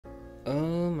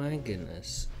Oh my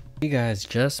goodness. You guys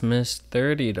just missed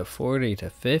 30 to 40 to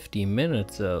 50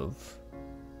 minutes of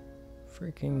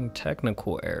freaking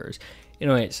technical errors.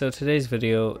 Anyway, so today's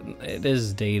video, it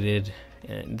is dated,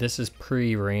 and this is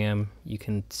pre-RAM. You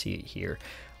can see it here.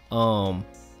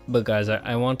 But guys,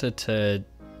 I wanted to,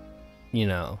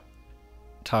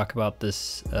 talk about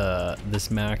this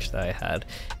this match that I had.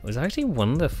 It was actually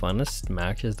one of the funnest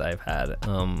matches that I've had.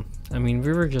 I mean,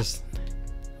 we were just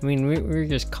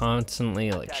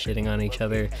constantly like shitting on each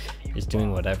other, just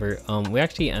doing whatever. We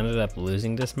actually ended up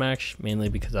losing this match mainly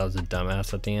because I was a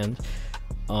dumbass at the end.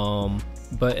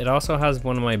 But it also has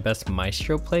one of my best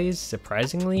Maestro plays,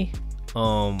 surprisingly.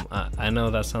 I know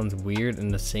that sounds weird in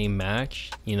the same match,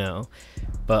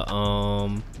 but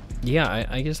yeah,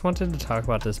 I just wanted to talk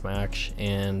about this match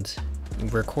and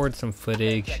record some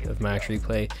footage of match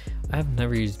replay. I have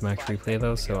never used match replay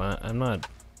though, so I'm not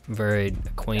very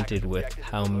acquainted with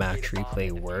how match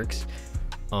replay works.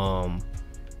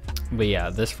 But yeah,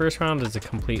 this first round is a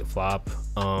complete flop.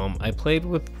 I played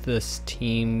with this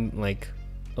team like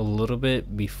a little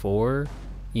bit before,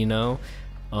 and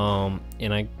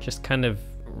I just kind of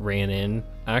ran in.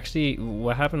 Actually,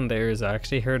 what happened there is I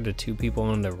actually heard the two people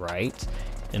on the right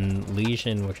and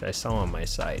Legion, which I saw on my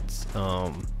sights,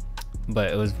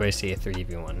 but it was basically a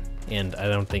 3v1, and I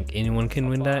don't think anyone can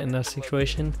win that in that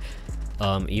situation,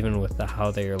 even with how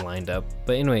they are lined up.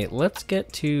 But anyway, let's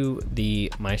get to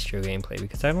the Maestro gameplay,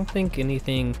 because I don't think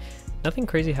nothing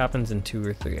crazy happens in 2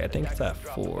 or 3. I think it's at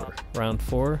round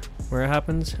 4 where it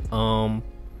happens.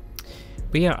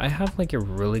 But yeah, I have like a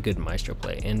really good Maestro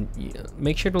play, and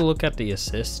make sure to look at the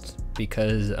assist,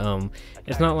 because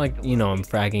it's not like I'm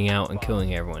fragging out and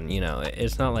killing everyone.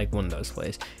 It's not like one of those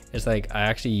plays. It's like I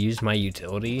actually used my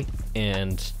utility,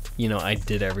 and I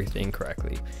did everything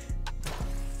correctly.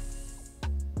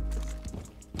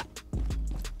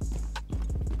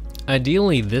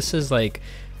 Ideally, this is like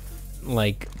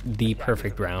the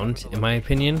perfect round in my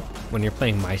opinion when you're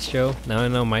playing Maestro. Now I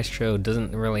know Maestro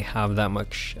doesn't really have that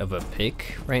much of a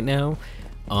pick right now,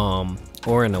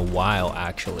 or in a while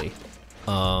actually.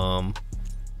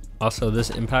 Also, this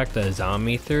impact that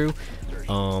Zombie threw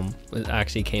it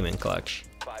actually came in clutch,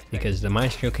 because the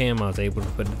Maestro cam, I was able to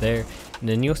put it there, and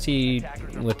then you'll see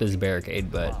with this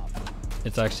barricade, but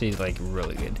it's actually like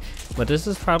really good. But this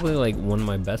is probably like one of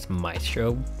my best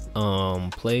Maestro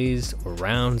plays or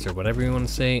rounds or whatever you want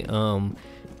to say.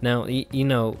 Now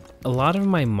a lot of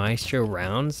my Maestro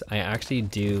rounds I actually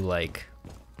do like,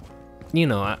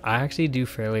 I actually do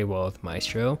fairly well with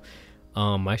Maestro.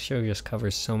 Maestro just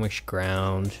covers so much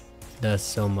ground, does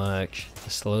so much,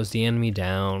 slows the enemy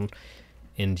down,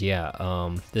 and yeah,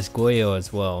 this Goyo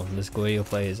as well. This Goyo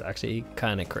play is actually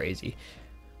kind of crazy.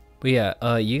 But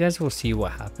yeah, you guys will see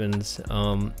what happens.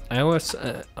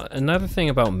 Another thing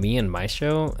about me and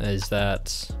Maestro is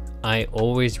that I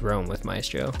always roam with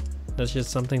Maestro. That's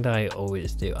just something that I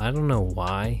always do. I don't know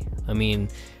why. I mean,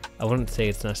 I wouldn't say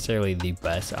it's necessarily the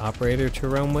best operator to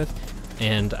roam with,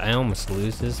 and I almost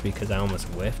lose this because I almost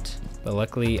whiffed. But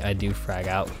luckily, I do frag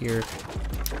out here.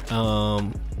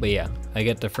 But yeah, I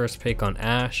get the first pick on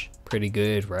Ash. Pretty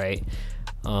good, right?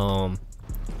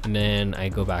 And then I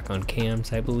go back on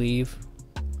cams, I believe,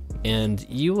 and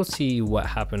you will see what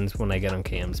happens when I get on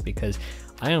cams, because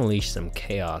I unleash some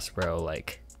chaos, bro.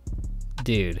 Like,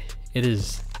 dude, it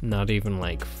is not even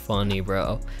like funny,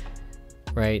 bro.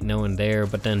 Right? No one there.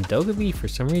 But then Dokkaebi, for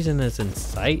some reason, is in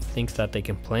sight, thinks that they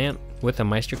can plant with a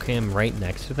Maestro cam right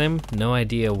next to them. No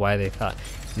idea why they thought.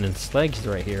 And then Sledge is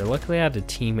right here. Luckily, I had a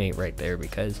teammate right there,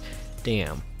 because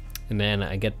damn. And then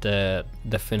I get the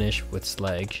finish with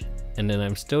Sledge. And then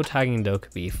I'm still tagging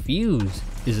Dokkaebi. Fuse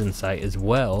is in sight as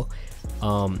well,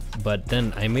 but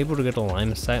then I'm able to get a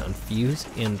line of sight on Fuse.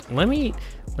 And let me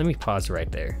pause right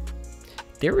there.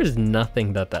 There is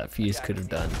nothing that Fuse could have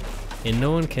done, and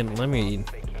no one can. Let me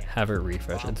have it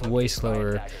refresh. It's way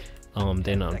slower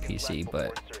than on PC,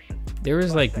 but there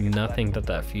is like nothing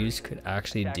that Fuse could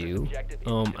actually do.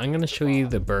 I'm gonna show you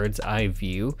the bird's eye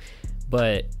view,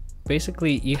 but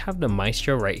basically you have the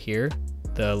Maestro right here,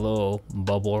 the little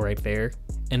bubble right there,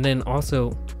 and then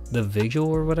also the vigil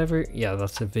or whatever. Yeah,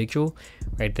 that's the vigil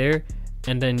right there,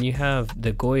 and then you have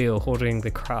the Goyo holding the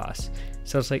cross.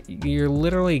 So it's like you're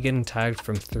literally getting tagged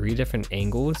from 3 different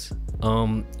angles,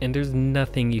 and there's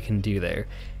nothing you can do there,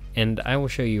 and I will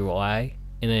show you why.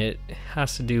 And it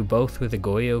has to do both with the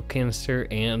Goyo canister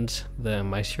and the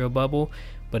Maestro bubble.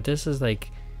 But this is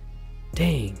like,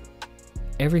 dang,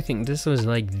 everything. This was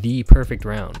like the perfect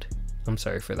round. I'm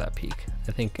sorry for that peak.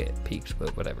 I think it peaked,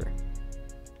 but whatever.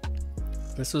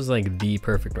 This was like the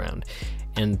perfect round.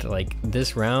 And like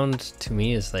this round to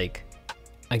me is like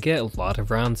I get a lot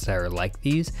of rounds that are like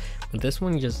these, but this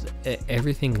one just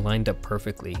everything lined up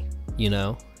perfectly, you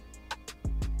know.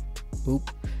 Oop,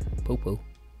 poo poo.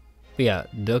 But yeah,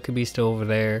 Dokubi's still over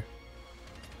there,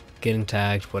 getting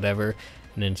tagged, whatever,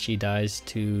 and then she dies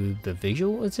to the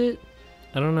visual. Is it?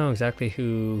 I don't know exactly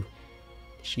who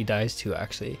she dies to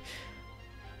actually.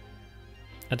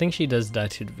 I think she does die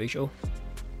to the visual.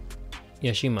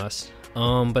 Yeah, she must.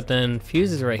 But then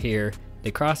Fuse is right here. The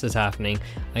cross is happening.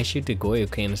 I shoot the Goyo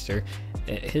canister.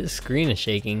 His screen is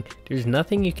shaking. There's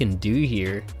nothing you can do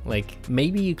here. Like,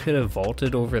 maybe you could have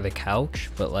vaulted over the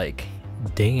couch, but like,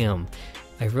 damn.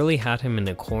 I really had him in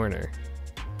the corner.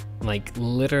 Like,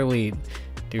 literally,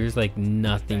 there's like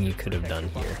nothing you could have done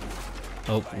here.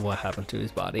 Oh, what happened to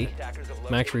his body?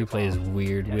 Max replay is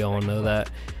weird. We all know that.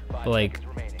 But like,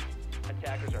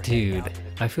 dude,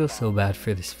 I feel so bad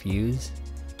for this Fuse.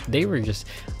 They were just,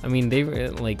 I mean, they were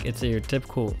like, it's your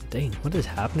typical, dang, what is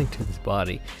happening to this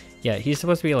body? Yeah, he's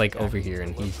supposed to be like over here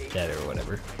and he's dead or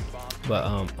whatever.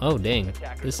 But oh dang,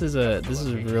 this is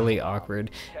really awkward.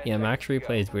 Yeah, Max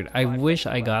replay is weird. I wish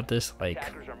I got this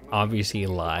like obviously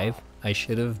live. I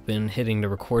should have been hitting the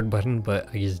record button, but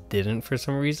I just didn't for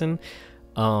some reason.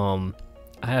 I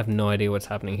have no idea what's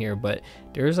happening here, but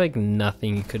there's like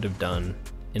nothing you could have done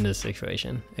in this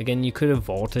situation. Again, you could have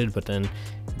vaulted, but then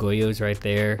Goyo's right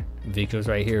there, Vigil's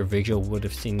right here. Vigil would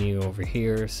have seen you over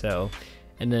here, so,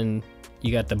 and then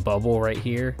you got the bubble right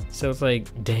here. So it's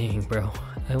like, dang, bro,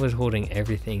 I was holding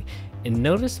everything. And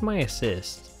notice my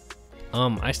assist.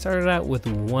 I started out with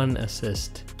 1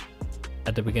 assist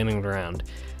at the beginning of the round.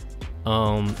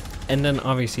 And then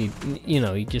obviously, you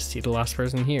know, you just see the last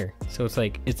person here. So it's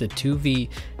like, it's a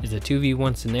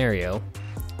 2v1 scenario.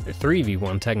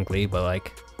 3v1 technically, but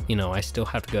like, you know, I still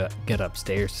have to get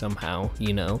upstairs somehow,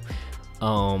 you know.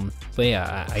 But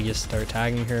yeah, I just start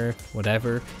tagging her,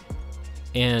 whatever,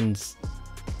 and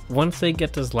once they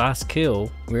get this last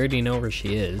kill, we already know where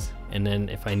she is, and then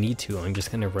if I need to, I'm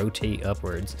just gonna rotate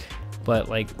upwards. But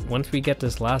like, once we get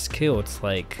this last kill, it's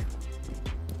like,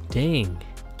 dang,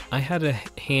 I had a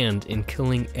hand in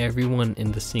killing everyone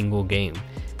in the single game,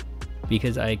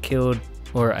 because I killed,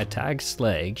 or I tagged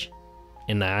Sledge,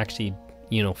 and I actually,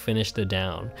 you know, finished it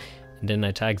down. And then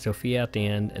I tagged Sophia at the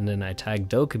end, and then I tagged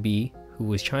Dokubi, who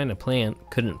was trying to plant,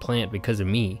 couldn't plant because of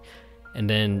me. And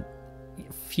then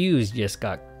Fuse just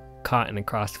got caught in a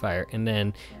crossfire, and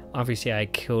then obviously I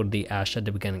killed the Ash at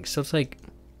the beginning. So it's like,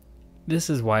 this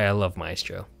is why I love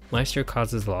Maestro. Maestro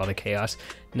causes a lot of chaos.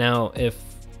 Now, if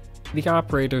the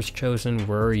operators chosen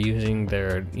were using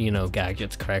their, you know,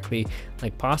 gadgets correctly,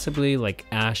 like possibly like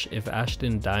Ash, if Ash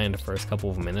didn't die in the first couple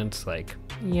of minutes, like,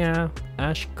 yeah,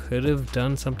 Ash could have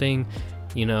done something,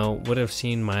 you know, would have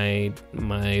seen my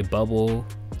bubble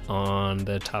on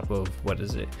the top of, what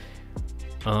is it,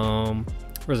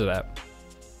 where's it at,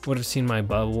 would have seen my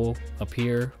bubble up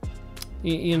here,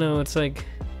 you know. It's like,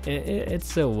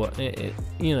 it's so,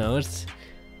 you know, it's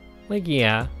like,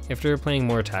 yeah, if they're playing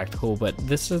more tactical, but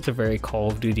this is a very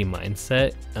Call of Duty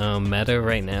mindset meta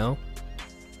right now,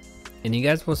 and you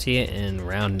guys will see it in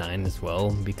round 9 as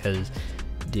well, because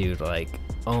dude, like,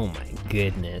 oh my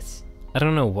goodness, I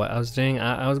don't know what I was doing.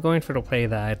 I was going for the play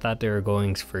that I thought they were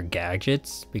going for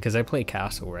gadgets, because I play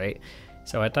castle, right?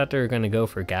 So I thought they were going to go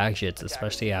for gadgets,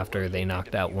 especially after they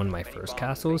knocked out one of my first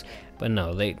castles, but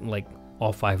no, they, like,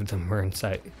 all 5 of them were in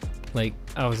sight. Like,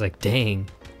 I was like, dang.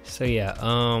 So yeah,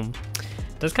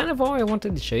 that's kind of all I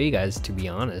wanted to show you guys, to be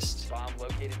honest.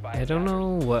 I don't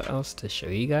know what else to show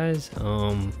you guys.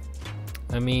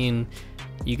 I mean,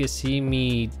 you could see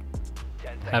me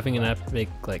having an epic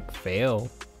like fail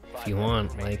if you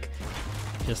want, like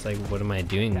just like what am I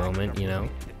doing moment, you know.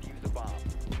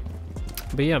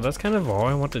 But yeah, that's kind of all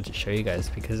I wanted to show you guys,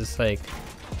 because it's like,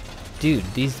 dude,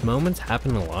 these moments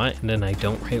happen a lot, and then I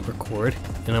don't hit record,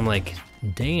 and I'm like,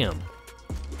 damn,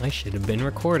 I should have been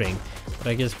recording, but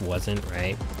I just wasn't,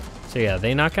 right? So yeah,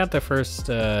 they knock out the first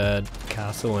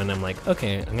castle, and I'm like,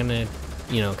 okay, I'm gonna,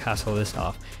 you know, castle this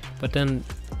off. But then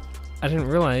I didn't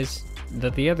realize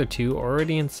that the other 2 are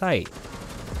already in sight.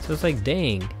 So it's like,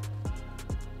 dang,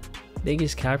 they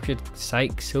just captured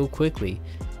sight so quickly.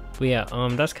 But yeah,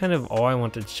 that's kind of all I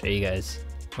wanted to show you guys.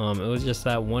 It was just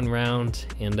that one round,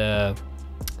 and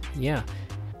yeah.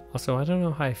 Also, I don't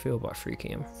know how I feel about free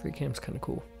cam. Free cam's kind of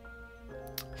cool.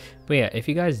 But yeah, if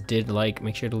you guys did like,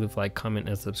 make sure to leave a like, comment,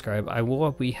 and subscribe. I will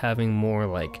be having more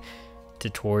like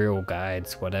tutorial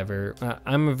guides, whatever.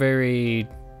 I'm a very,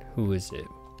 who is it?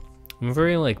 I'm a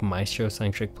very like Maestro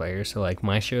centric player. So like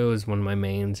Maestro is one of my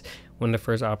mains. One of the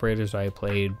first operators I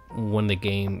played won the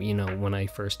game, you know, when I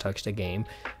first touched the game.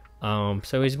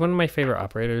 So he's one of my favorite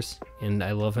operators, and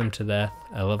I love him to death.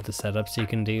 I love the setups he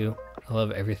can do. I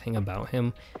love everything about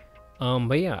him.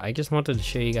 But yeah, I just wanted to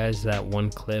show you guys that one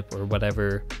clip or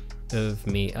whatever of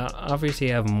me.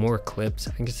 Obviously I have more clips.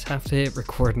 I just have to hit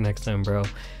record next time, bro.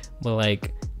 But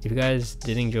like, if you guys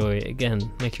did enjoy,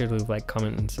 again, make sure to leave a like,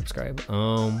 comment, and subscribe.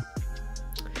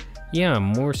 Yeah,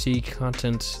 more Siege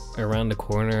content around the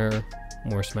corner,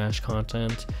 more Smash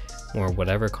content, more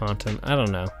whatever content. I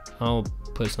don't know. I'll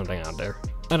put something out there.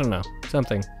 I don't know,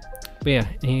 something. But yeah,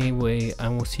 anyway, I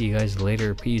will see you guys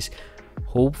later. Peace.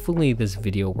 Hopefully this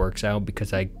video works out,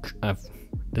 because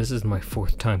this is my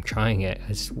 4th time trying it.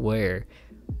 I swear,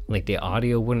 like the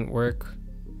audio wouldn't work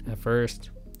at first,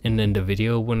 and then the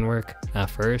video wouldn't work at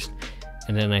first,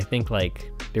 and then I think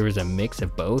like there was a mix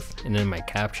of both, and then my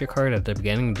capture card at the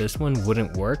beginning, this one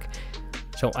wouldn't work.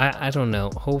 So I don't know.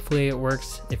 Hopefully it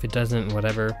works. If it doesn't,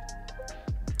 whatever.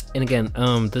 And again,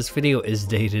 this video is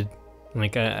dated.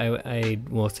 Like I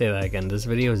will say that again. This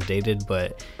video is dated,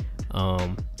 but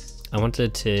I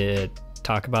wanted to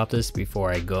talk about this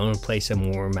before I go and play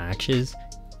some more matches.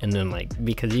 And then like,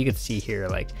 because you can see here,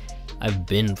 like I've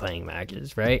been playing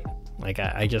matches, right? Like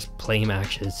I just play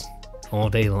matches all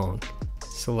day long.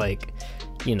 So like,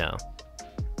 you know,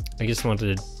 I just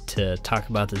wanted to talk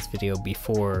about this video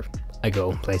before I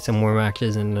go and play some more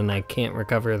matches, and then I can't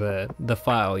recover the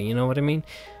file, you know what I mean?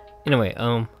 Anyway,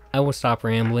 I will stop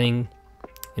rambling,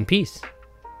 and peace.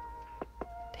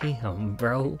 Damn,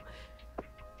 bro.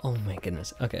 Oh my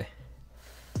goodness. Okay.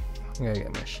 I gotta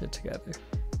get my shit together.